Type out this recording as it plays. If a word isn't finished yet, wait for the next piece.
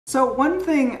So one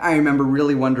thing I remember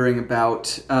really wondering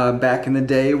about back in the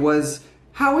day was,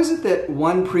 how is it that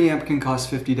one preamp can cost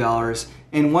 $50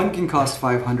 and one can cost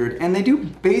 $500 and they do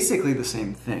basically the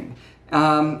same thing?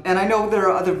 And I know there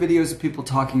are other videos of people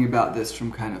talking about this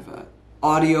from kind of an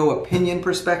audio opinion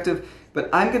perspective, but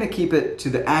I'm going to keep it to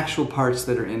the actual parts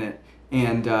that are in it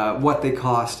and what they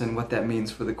cost and what that means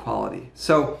for the quality.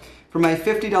 So for my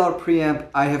 $50 preamp,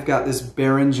 I have got this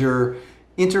Behringer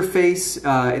interface.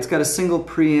 It's got a single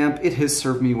preamp. It has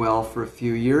served me well for a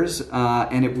few years,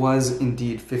 and it was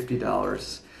indeed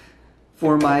 $50.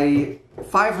 For my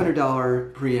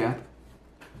 $500 preamp,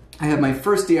 I have my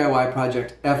first DIY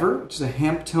project ever, which is a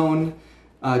Hamptone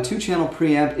 2-channel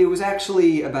preamp. It was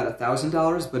actually about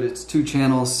 $1,000, but it's 2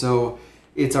 channels, so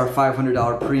it's our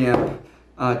 $500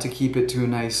 preamp to keep it to a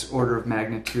nice order of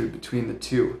magnitude between the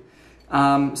two.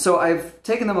 So I've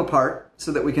taken them apart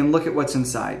so that we can look at what's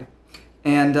inside.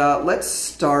 And let's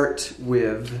start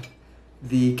with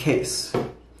the case.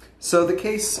 So the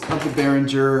case of the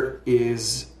Behringer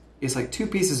is like 2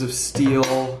 pieces of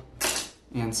steel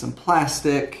and some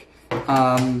plastic.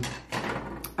 I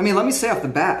mean, let me say off the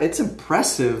bat, it's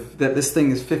impressive that this thing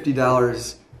is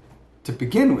 $50 to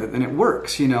begin with, and it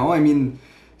works, you know? I mean,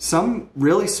 some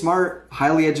really smart,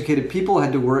 highly educated people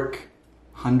had to work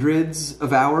hundreds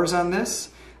of hours on this,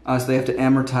 so they have to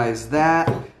amortize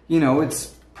that. You know,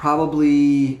 it's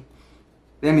probably,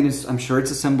 I mean, I'm sure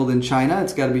it's assembled in China.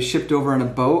 It's got to be shipped over on a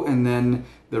boat, and then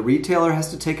the retailer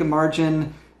has to take a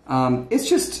margin. It's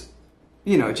just,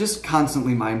 you know, just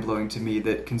constantly mind-blowing to me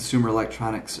that consumer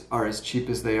electronics are as cheap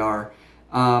as they are.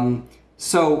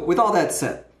 So with all that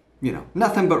said, you know,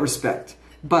 nothing but respect.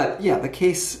 But yeah, the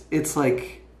case, it's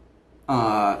like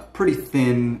pretty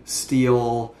thin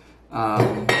steel,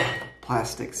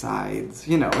 plastic sides.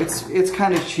 You know, it's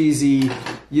kind of cheesy.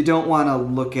 You don't want to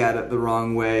look at it the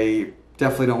wrong way.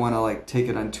 Definitely don't want to like take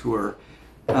it on tour.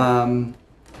 The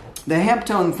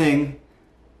Hamptone thing,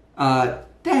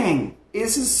 dang,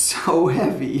 this is so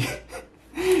heavy.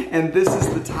 And this is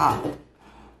the top.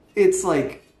 It's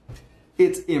like,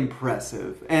 it's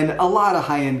impressive. And a lot of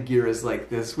high-end gear is like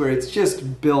this, where it's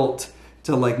just built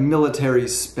to like military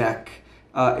spec.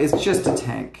 It's just a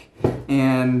tank.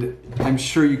 And I'm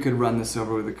sure you could run this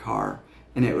over with a car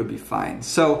and it would be fine.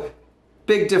 So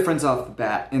big difference off the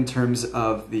bat in terms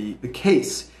of the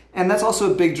case. And that's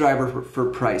also a big driver for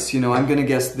price. You know, I'm gonna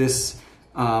guess this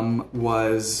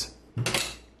was,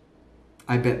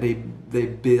 I bet they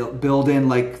build in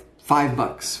like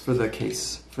 $5 for the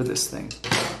case for this thing.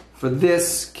 For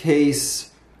this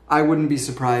case, I wouldn't be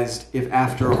surprised if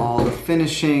after all the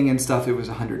finishing and stuff, it was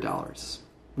 $100.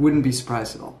 Wouldn't be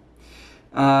surprised at all.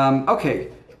 Okay,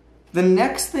 the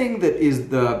next thing that is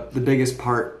the biggest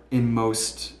part in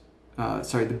most,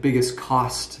 the biggest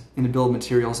cost in the bill of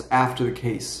materials after the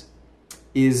case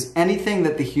is anything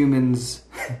that the humans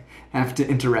have to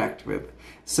interact with.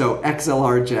 So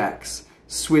XLR jacks,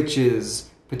 switches,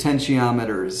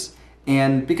 potentiometers,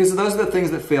 and because those are the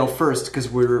things that fail first because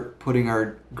we're putting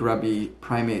our grubby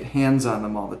primate hands on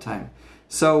them all the time.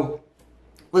 So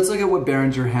let's look at what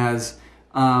Behringer has.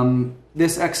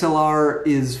 This XLR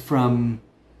is from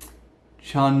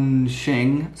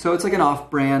Chunsheng, so it's like an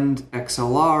off-brand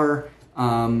XLR,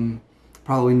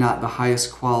 probably not the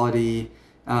highest quality.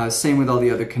 Same with all the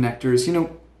other connectors. You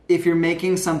know, if you're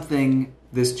making something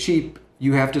this cheap,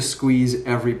 you have to squeeze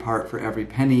every part for every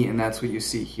penny, and that's what you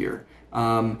see here.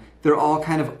 They're all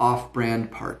kind of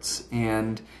off-brand parts,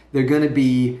 and they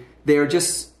are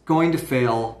just going to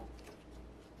fail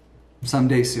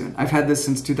someday soon. I've had this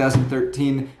since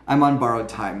 2013. I'm on borrowed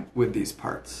time with these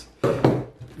parts.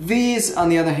 These, on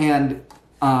the other hand,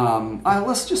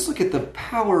 let's just look at the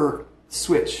power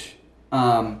switch.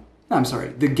 No, I'm sorry,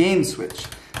 the gain switch.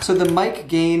 So the mic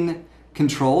gain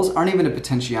controls aren't even a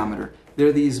potentiometer.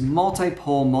 They're these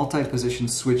multi-pole, multi-position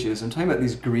switches. I'm talking about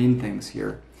these green things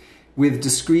here, with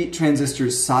discrete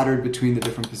transistors soldered between the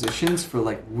different positions for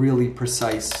like really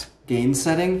precise gain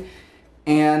setting.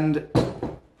 And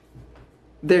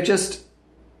they're just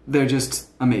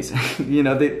amazing. You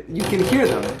know, you can hear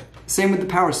them. Same with the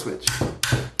power switch.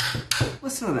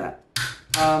 Listen to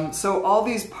that. So all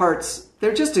these parts,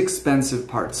 they're just expensive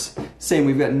parts. Same,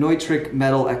 we've got Neutrik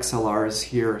metal XLRs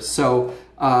here. So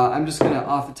I'm just gonna,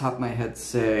 off the top of my head,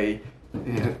 say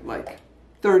like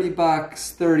 $30,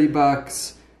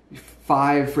 $30,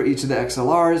 5 for each of the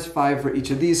XLRs, 5 for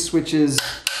each of these switches,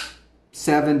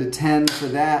 7 to 10 for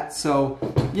that. So,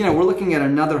 you know, we're looking at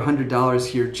another $100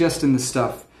 here just in the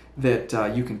stuff that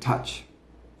you can touch.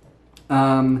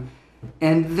 And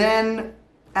then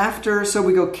after, so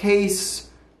we go case,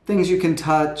 things you can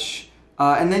touch,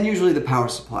 and then usually the power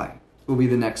supply will be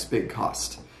the next big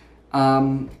cost.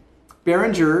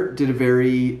 Behringer did a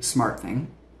very smart thing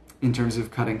in terms of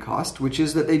cutting cost, which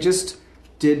is that they just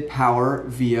did power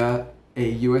via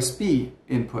a USB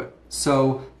input.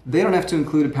 So they don't have to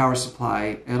include a power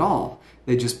supply at all.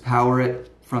 They just power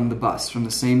it from the bus, from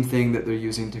the same thing that they're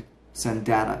using to send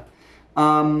data.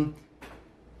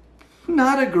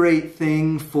 Not a great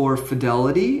thing for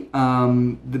fidelity.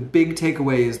 The big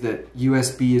takeaway is that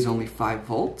USB is only 5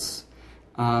 volts.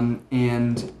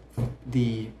 And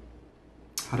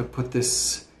how to put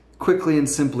this quickly and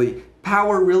simply,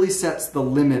 power really sets the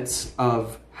limits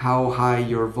of how high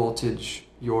your voltage,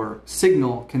 your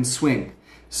signal can swing.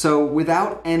 So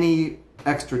without any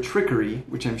extra trickery,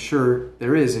 which I'm sure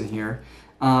there is in here,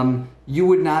 you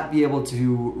would not be able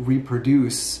to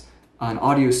reproduce an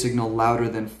audio signal louder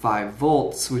than 5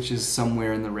 volts, which is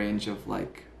somewhere in the range of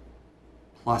like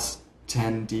plus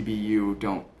 10 dBu,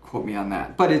 don't quote me on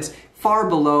that. But it's far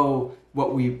below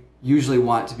what we usually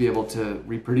want to be able to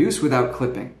reproduce without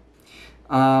clipping.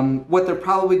 What they're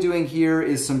probably doing here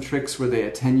is some tricks where they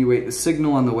attenuate the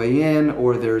signal on the way in,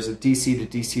 or there's a DC to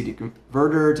DC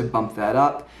converter to bump that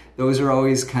up. Those are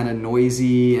always kind of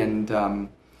noisy and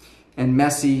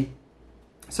messy.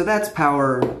 So that's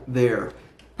power there.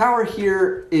 Power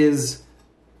here it's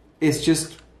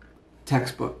just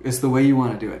textbook. It's the way you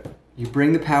want to do it. You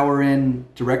bring the power in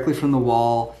directly from the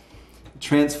wall, the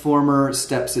transformer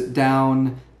steps it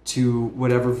down to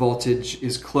whatever voltage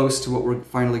is close to what we're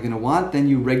finally going to want. Then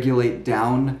you regulate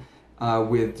down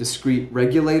with discrete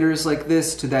regulators like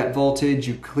this to that voltage.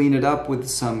 You clean it up with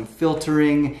some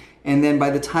filtering, and then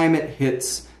by the time it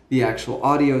hits the actual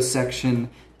audio section,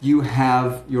 you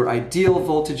have your ideal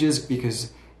voltages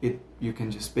because you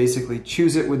can just basically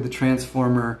choose it with the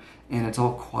transformer, and it's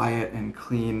all quiet and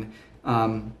clean.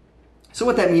 So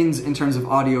what that means in terms of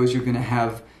audio is you're going to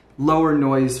have lower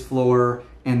noise floor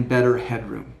and better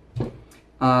headroom.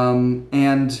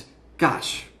 And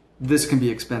gosh, this can be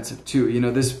expensive too. You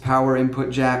know, this power input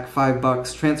jack,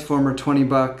 $5, transformer,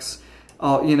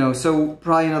 $20, you know, so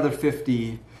probably another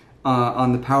 50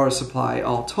 on the power supply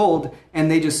all told, and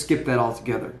they just skip that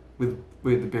altogether with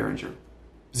the Behringer.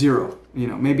 0, you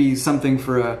know, maybe something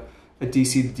for a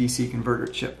DC to DC converter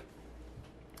chip.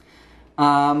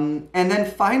 And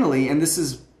then finally, and this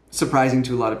is surprising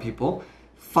to a lot of people,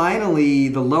 finally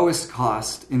the lowest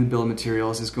cost in the bill of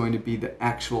materials is going to be the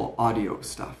actual audio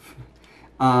stuff.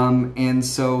 And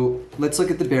so let's look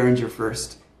at the Behringer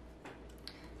first.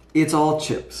 It's all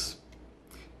chips.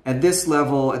 At this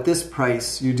level, at this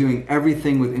price, you're doing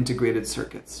everything with integrated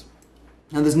circuits.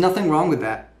 Now there's nothing wrong with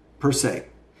that per se,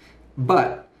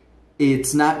 but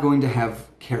it's not going to have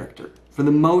character. For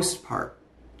the most part,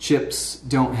 chips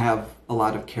don't have a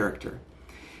lot of character.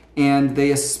 And they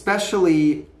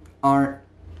especially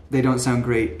they don't sound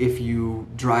great if you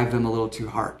drive them a little too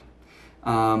hard.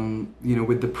 You know,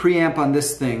 with the preamp on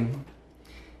this thing,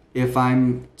 if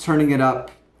I'm turning it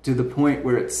up to the point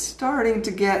where it's starting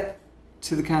to get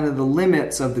to the kind of the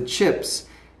limits of the chips,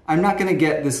 I'm not gonna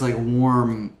get this like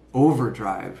warm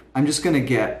overdrive. I'm just gonna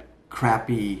get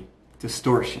crappy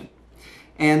distortion.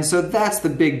 And so that's the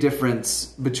big difference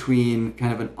between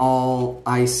kind of an all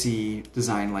IC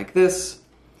design like this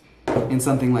and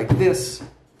something like this,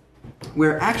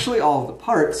 where actually all of the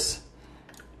parts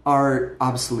are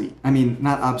obsolete. I mean,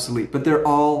 not obsolete, but they're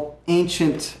all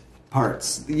ancient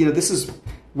parts. You know, this is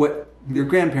what your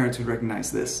grandparents would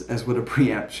recognize this as what a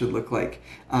preamp should look like.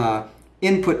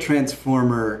 Input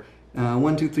transformer,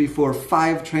 1, 2, 3, 4,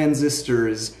 5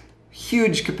 transistors,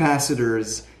 huge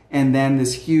capacitors, and then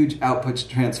this huge output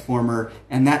transformer,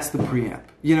 and that's the preamp.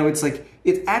 You know, it's like,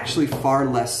 it's actually far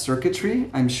less circuitry,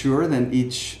 I'm sure, than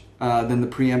the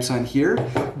preamps on here,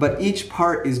 but each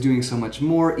part is doing so much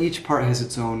more. Each part has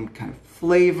its own kind of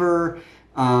flavor.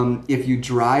 If you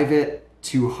drive it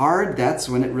too hard, that's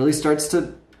when it really starts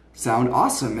to sound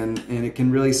awesome, and it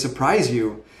can really surprise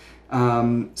you.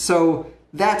 So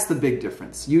that's the big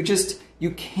difference.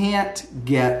 You can't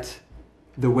get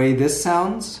the way this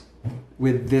sounds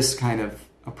with this kind of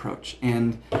approach,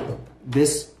 and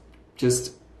this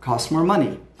just costs more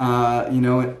money. You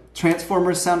know,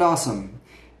 transformers sound awesome.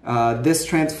 This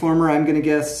transformer, I'm gonna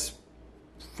guess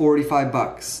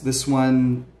 $45. This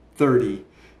one, $30.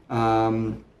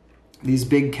 These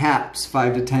big caps,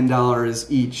 $5 to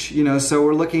 $10 each. You know, so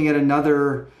we're looking at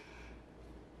another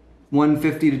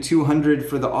 $150 to $200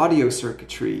 for the audio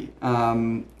circuitry.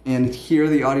 And here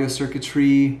the audio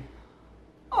circuitry,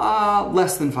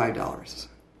 less than $5.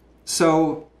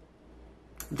 So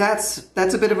that's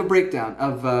a bit of a breakdown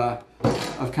of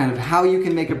kind of how you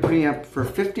can make a preamp for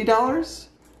 $50.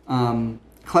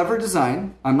 Clever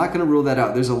design. I'm not going to rule that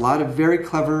out. There's a lot of very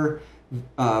clever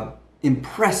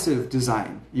impressive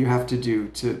design you have to do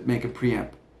to make a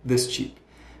preamp this cheap.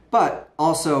 But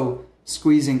also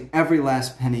squeezing every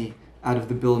last penny out of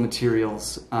the bill of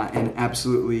materials and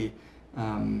absolutely,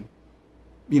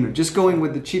 just going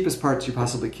with the cheapest parts you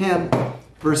possibly can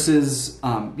versus,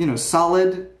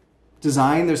 solid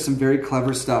design. There's some very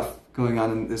clever stuff going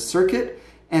on in this circuit.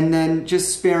 And then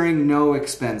just sparing no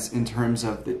expense in terms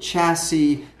of the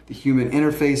chassis, the human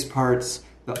interface parts,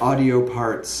 the audio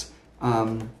parts.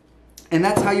 And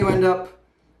that's how you end up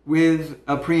with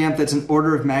a preamp that's an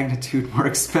order of magnitude more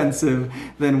expensive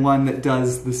than one that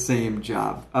does the same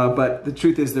job. But the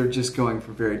truth is they're just going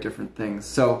for very different things.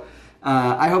 So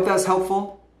I hope that was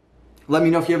helpful. Let me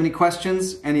know if you have any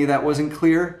questions, any of that wasn't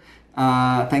clear.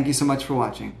 Thank you so much for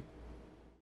watching.